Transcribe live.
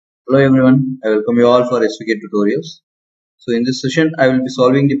Hello everyone, I welcome you all for SVK tutorials. So in this session, I will be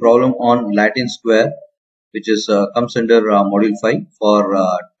solving the problem on Latin square, which is comes under module 5 for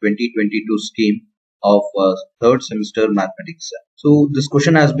 2022 scheme of third semester mathematics. So this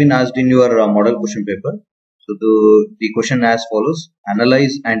question has been asked in your model question paper. So the question as follows: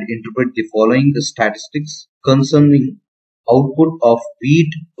 analyze and interpret the following statistics concerning output of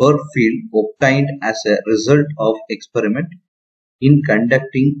wheat per field obtained as a result of experiment in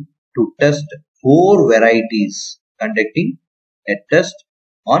conducting to test conducting a test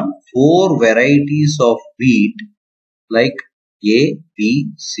on 4 varieties of wheat like A,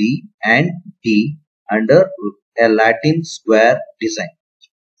 B, C and D under a Latin square design.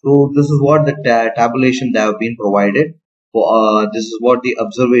 So this is what the tabulation they have been provided. This is what the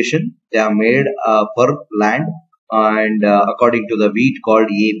observation they have made per land and according to the wheat called A,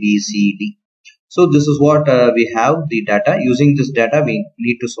 B, C, D. So this is what we have the data. Using this data, we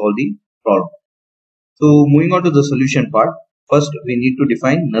need to solve the problem. So moving on to the solution part, first we need to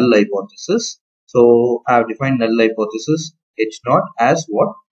define null hypothesis. So I have defined null hypothesis H0 as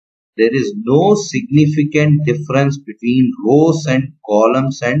what? There is no significant difference between rows and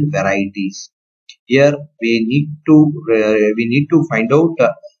columns and varieties. Here we need to find out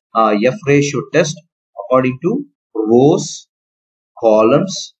F ratio test according to rows,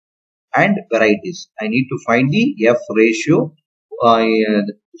 columns and varieties. I need to find the F ratio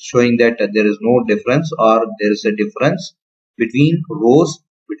showing that there is no difference or there is a difference between rows,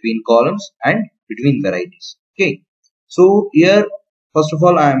 between columns and between varieties. Okay. So here first of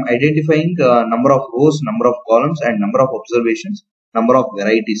all I am identifying number of rows, number of columns and number of observations, number of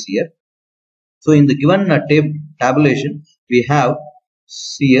varieties here. So in the given tabulation we have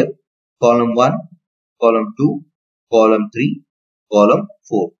here column 1, column 2, column 3, column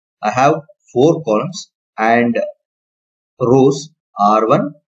 4. I have 4 columns and rows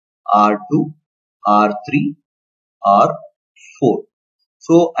R1, R2, R3, R4.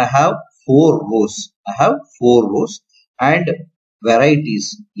 So I have 4 rows. And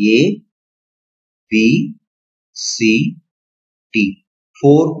varieties A, B, C, D.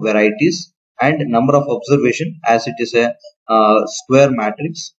 4 varieties and number of observation as it is a square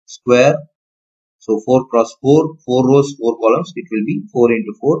matrix, square. So 4 cross 4, 4 rows, 4 columns, it will be 4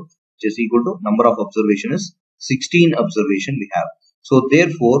 into 4, which is equal to number of observation is 16 observation we have. So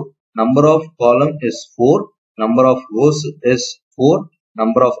therefore, number of column is 4, number of rows is 4,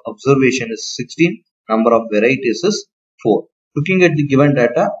 number of observation is 16, number of varieties is 4. Looking at the given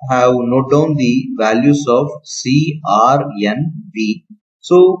data, I have note down the values of C, R, N, V.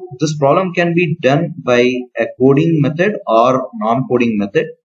 So this problem can be done by a coding method or non-coding method.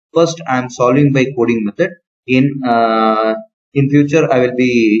 First, I am solving by coding method. In future, I will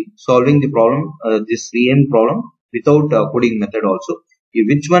be solving the problem, this VM problem without coding method also.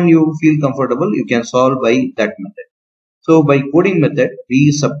 Which one you feel comfortable, you can solve by that method. So by coding method,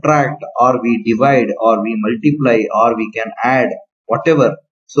 we subtract or we divide or we multiply or we can add whatever.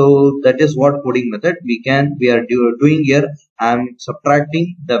 So that is what coding method we are doing here. I am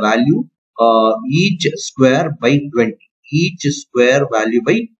subtracting the value each square by 20. Each square value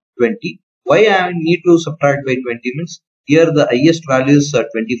by 20. Why I need to subtract by 20 means here the highest value is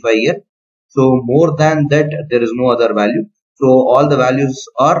 25 here. So more than that there is no other value. So all the values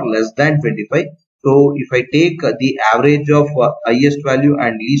are less than 25. So if I take the average of highest value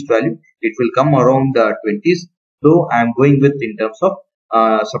and least value, it will come around 20s. So I am going with in terms of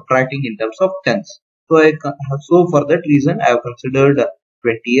subtracting in terms of tens. So for that reason I have considered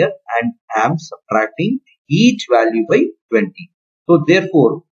 20 here and I am subtracting each value by 20. So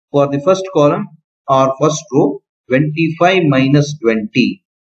therefore for the first column or first row, 25 minus 20,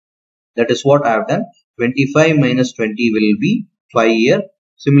 that is what I have done. 25 minus 20 will be 5 here.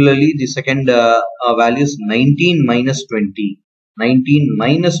 Similarly, the second value is 19 minus 20. 19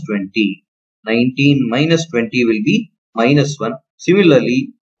 minus 20. 19 minus 20 will be minus 1.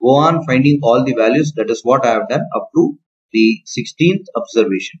 Similarly, go on finding all the values. That is what I have done up to the 16th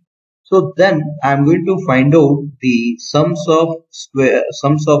observation. So then I am going to find out the sums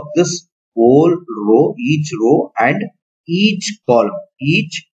of this whole row, each row and each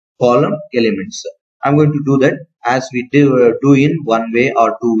column elements. I am going to do that as we do in one way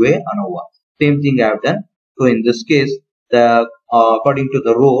or two way ANOVA. Same thing I have done. So in this case, the according to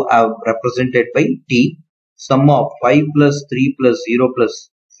the row I have represented by T. Sum of 5 plus 3 plus 0 plus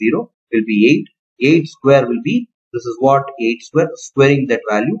 0 will be 8. 8 square will be, this is what 8 square, squaring that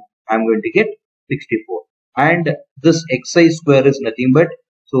value I am going to get 64. And this xi square is nothing but,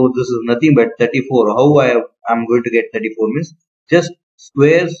 so this is nothing but 34. How I am going to get 34 means just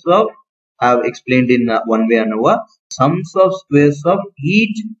squares of, I have explained in one way ANOVA, sums of squares of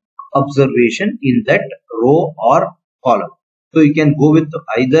each observation in that row or column. So you can go with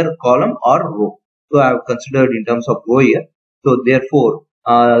either column or row. So I have considered in terms of row here. So therefore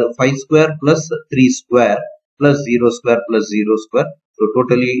 5 square plus 3 square plus 0 square plus 0 square. So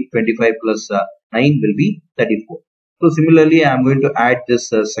totally 25 plus 9 will be 34. So similarly I am going to add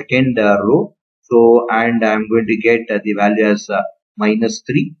this second row. So and I am going to get the value as minus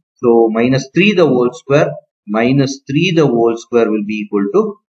 3. So minus 3 the whole square minus 3 the whole square will be equal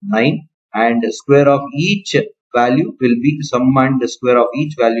to 9, and square of each value will be sum and the square of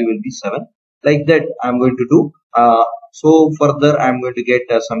each value will be 7. Like that I am going to do. So further I am going to get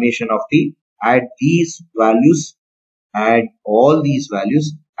a summation of t. Add these values, add all these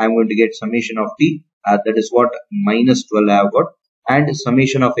values. I am going to get summation of t. That is what minus 12 I have got, and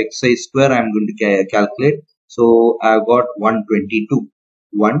summation of xi square I am going to calculate. So I have got 122.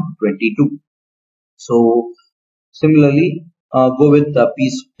 122. So similarly, go with the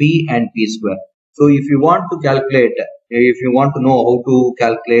p and p square. So if you want to calculate, if you want to know how to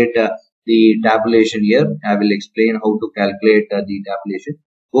calculate the tabulation here, I will explain how to calculate the tabulation.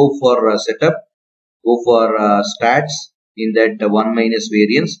 Go for setup, go for stats. In that 1 minus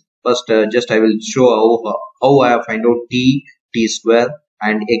variance. First, just I will show how I find out t square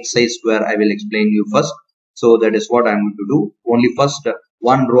and xi square. I will explain you first. So that is what I am going to do. Only first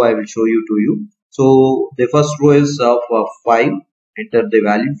one row I will show you to you. So the first row is of 5. Enter the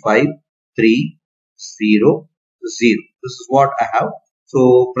value 5, 3, 0, 0. This is what I have.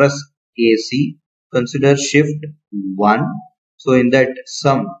 So press AC. Consider shift 1. So in that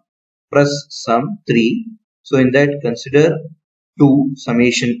sum, press sum 3. So in that consider 2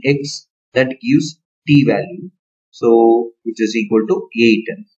 summation x, that gives t value. So which is equal to 8.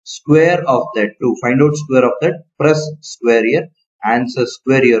 Square of that, to find out square of that, press square here. Answer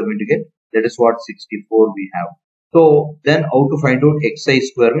square you are going to get. That is what 64 we have. So then how to find out xi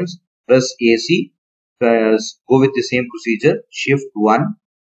square means press AC. Go with the same procedure. Shift 1.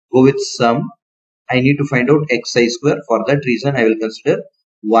 Go with sum. I need to find out xi square. For that reason I will consider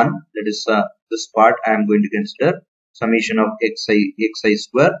 1. That is this part I am going to consider summation of xi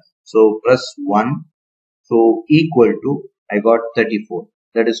square. So press 1. So equal to, I got 34.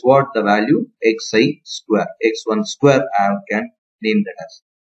 That is what the value xi square, x1 square I can name that as.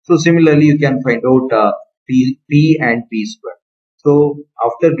 So similarly you can find out p and p square. So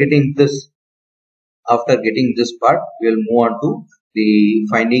after getting this part, we will move on to the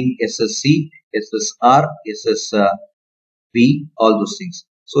finding SSC, SSR, SSP, all those things.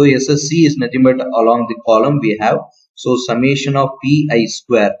 So SSC is nothing but along the column we have. So summation of pi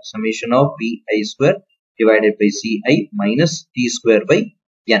square divided by ci minus t square by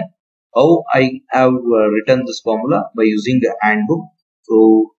n. How I have written this formula? By using the handbook.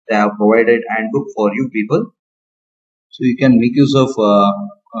 So they have provided handbook for you people. So you can make use of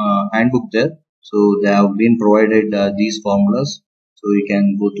handbook there. So they have been provided these formulas. So you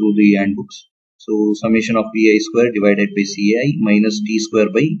can go through the handbooks. So summation of pi square divided by ci minus t square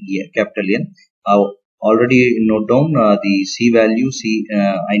by capital N. Already note down the c value.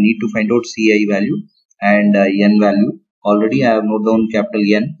 I need to find out ci value and n value. Already I have noted down capital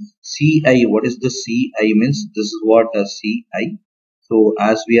N. Ci, what is the ci means? This is what ci. So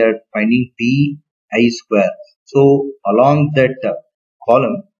as we are finding pi square. So along that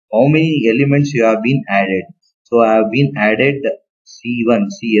column, how many elements you have been added? So I have been added C1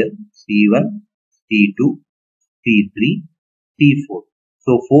 here, C1, C2, C3, C4.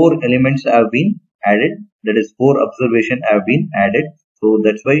 So 4 elements have been added. That is 4 observation have been added. So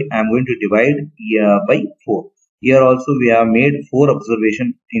that's why I am going to divide by 4. Here also we have made 4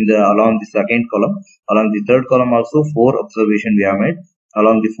 observation in the along the second column. Along the third column also 4 observation we have made.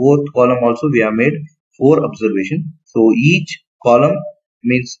 Along the fourth column also we have made 4 observation. So each column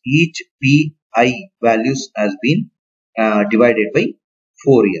means each pi values has been divided by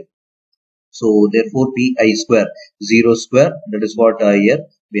 4 here. So therefore pi square 0 square, that is what here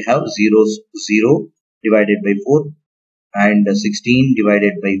we have 0 divided by 4 and 16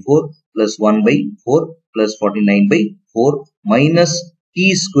 divided by 4 plus 1 by 4 plus 49 by 4 minus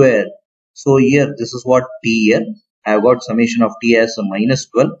t square. So here this is what t here. I have got summation of t as a minus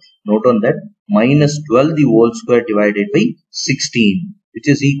 12. Note on that minus 12 the whole square divided by 16, which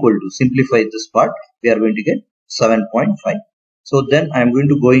is equal to, simplify this part, we are going to get 7.5. So then I am going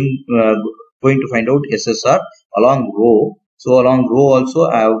to find out SSR along row. So along row also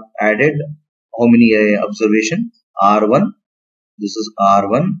I have added how many observation? R1, this is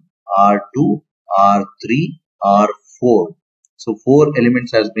R1, R2, R3, R4. So 4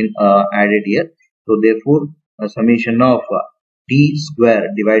 elements has been added here. So therefore a summation of t square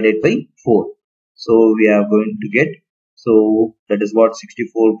divided by 4. So we are going to get So that is what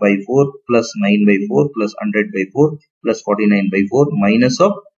 64 by 4 plus 9 by 4 plus 100 by 4 plus 49 by 4 minus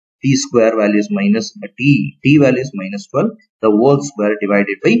of t square value is minus t value is minus 12, the whole square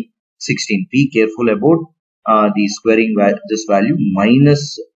divided by 16. Be careful about the squaring this value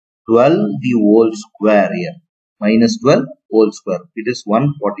minus 12 the whole square here. Minus 12 whole square. It is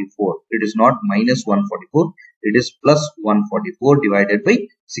 144. It is not minus 144. It is plus 144 divided by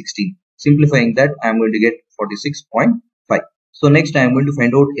 16. Simplifying that, I am going to get 46.5. So next I am going to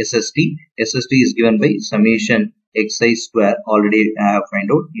find out SST. SST is given by summation xi square. Already I have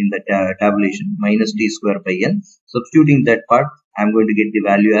find out in the tabulation minus t square by n. Substituting that part, I am going to get the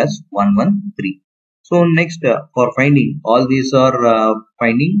value as 113. So next for finding, all these are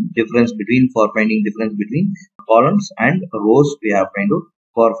finding difference between columns and rows we have find out.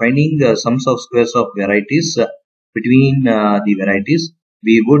 For finding sums of squares of varieties between the varieties,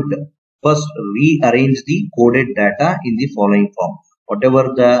 we would first rearrange the coded data in the following form.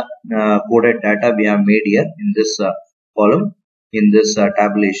 Whatever the coded data we have made here in this column, in this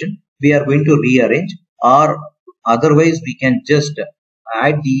tabulation, we are going to rearrange, or otherwise we can just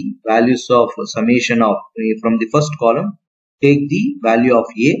add the values of summation of from the first column, take the value of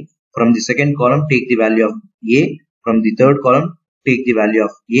a, from the second column take the value of a, from the third column take the value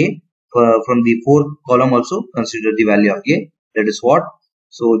of a, from the fourth column also consider the value of a. That is what.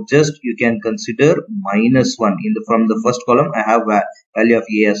 So just you can consider minus 1 in the from the first column. I have value of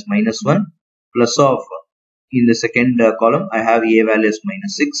a as minus 1, plus of in the second column I have a value as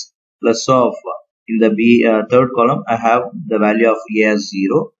minus 6, plus of in the third column I have the value of a as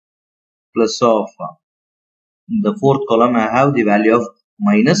 0, plus of in the fourth column I have the value of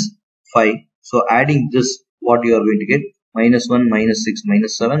minus 5. So adding this, what you are going to get, minus 1 minus 6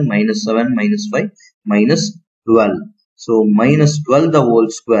 minus 7 minus 7 minus 5 minus 12. So minus 12 the whole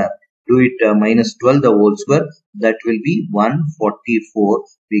square, do it minus 12 the whole square, that will be 144.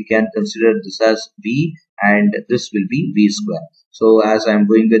 We can consider this as b and this will be v square. So as I am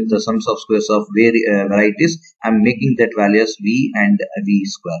going with the sums of squares of varieties, I am making that value as v and v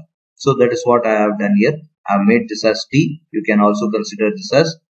square. So that is what I have done here. I have made this as t. You can also consider this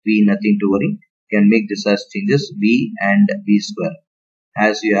as v, nothing to worry. You can make this as changes v and v square.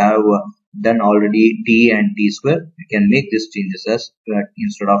 As you have done already t and t square, you can make this changes as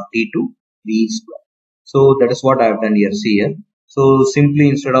instead of t to v square. So that is what I have done here. See here. So simply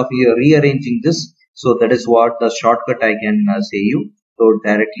instead of here rearranging this, so that is what the shortcut I can say you. So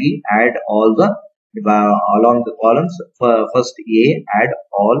directly add all the along the columns. First a, add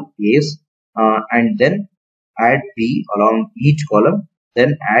all a's, and then add b along each column,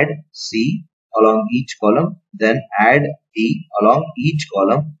 then add c along each column, then add d along each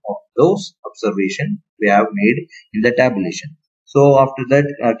column of those observation we have made in the tabulation. So after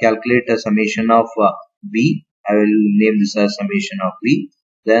that, calculate a summation of b. I will name this as summation of b.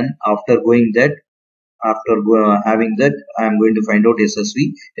 Then after going that, having that, I am going to find out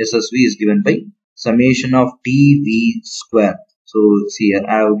SSV. SSV is given by summation of tv square. So see here,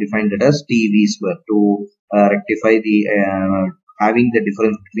 I have defined it as tv square to rectify the having the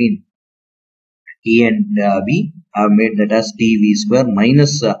difference between t and v. I have made that as tv square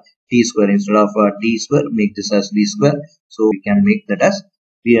minus t square. Instead of t square, make this as v square. So we can make that as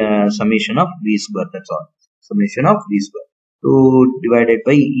the summation of v square. That's all. Summation of v square. So divided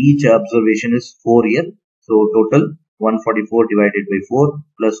by each observation is 4 here. So total 144 divided by 4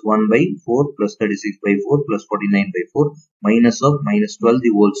 plus 1 by 4 plus 36 by 4 plus 49 by 4 minus of minus 12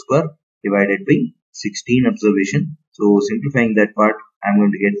 the whole square divided by 16 observation. So simplifying that part, I am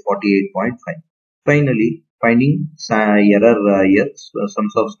going to get 48.5. Finally, finding error here,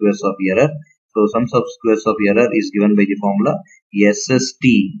 sums of squares of error. So sums of squares of error is given by the formula SST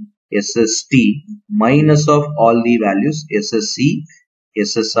minus of all the values SSC,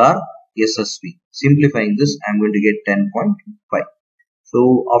 SSR, SSV. Simplifying this, I am going to get 10.5.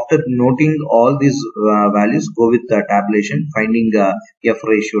 So after noting all these values, go with the tabulation, finding F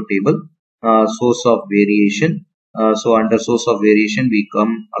ratio table, source of variation. So under source of variation, we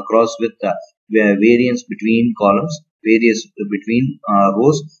come across with variance between columns, variance between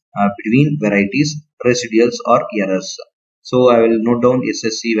rows, between varieties, residuals or errors. So I will note down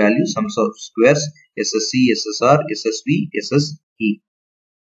SSC value, sums of squares, SSC, SSR, SSV, SSE.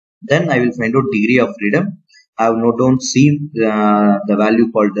 Then I will find out degree of freedom. I have note down C, the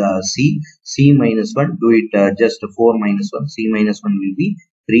value called C minus 1. Do it just 4 minus 1. C minus 1 will be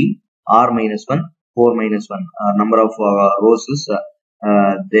 3. R minus 1, 4 minus 1. Number of rows is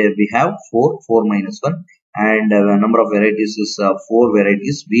there we have 4 minus 1. And number of varieties is 4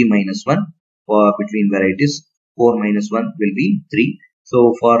 varieties, V minus 1 for between varieties. 4 minus 1 will be 3.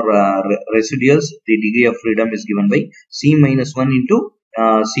 So for residuals, the degree of freedom is given by C minus 1 into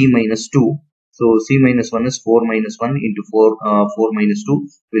C minus 2. So C minus 1 is 4 minus 1 into 4 minus 2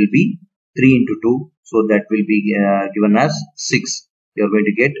 will be 3 into 2. So that will be given as 6. You are going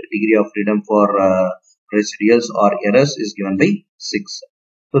to get degree of freedom for residuals or errors is given by 6.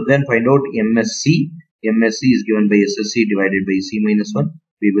 So then find out MSC. MSC is given by SSC divided by C minus 1.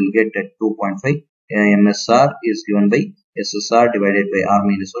 We will get at 2.5. MSR is given by SSR divided by R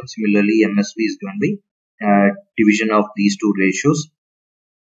minus 1. Similarly, MSV is given by division of these two ratios,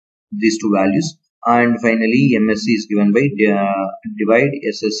 these two values. And finally, MSC is given by divide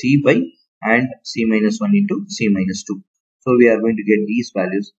SSC by and C minus 1 into C minus 2. So we are going to get these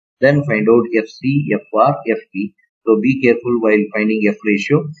values. Then find out FC, FR, FP. So be careful while finding F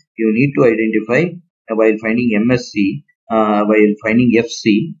ratio. You need to identify while finding MSC, while finding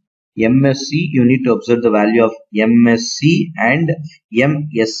FC, MSC, you need to observe the value of MSC and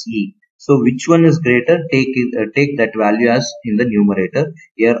MSE. So which one is greater? Take that value as in the numerator.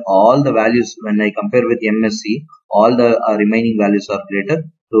 Here all the values, when I compare with MSC, all the remaining values are greater.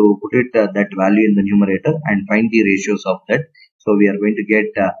 So put it that value in the numerator and find the ratios of that. So we are going to get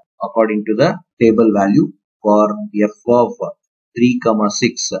according to the table value for F of 3,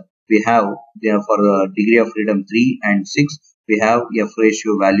 6. We have for the degree of freedom 3 and 6. We have F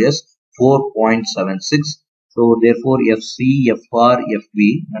ratio values 4.76. So therefore FC, FR,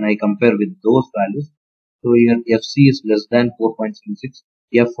 FB, when I compare with those values, so here FC is less than 4.76,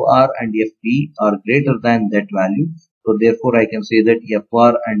 FR and FB are greater than that value. So therefore I can say that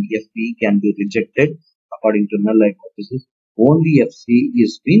FR and FB can be rejected according to null hypothesis. Only FC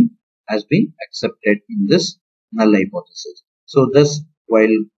has been accepted in this null hypothesis. So thus,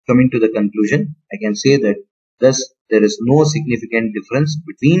 while coming to the conclusion, I can say that thus there is no significant difference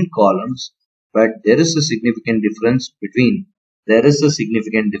between columns, but there is a significant difference between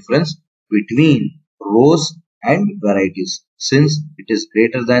rows and varieties. Since it is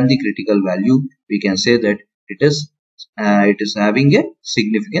greater than the critical value, we can say that it is having a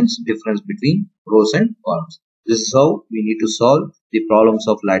significant difference between rows and columns. This is how we need to solve the problems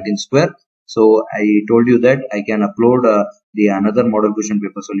of Latin square. So I told you that I can upload the another model question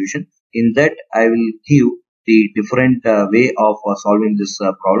paper solution. In that I will give the different way of solving this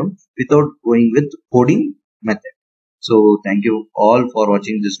problem without going with coding method. So thank you all for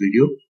watching this video.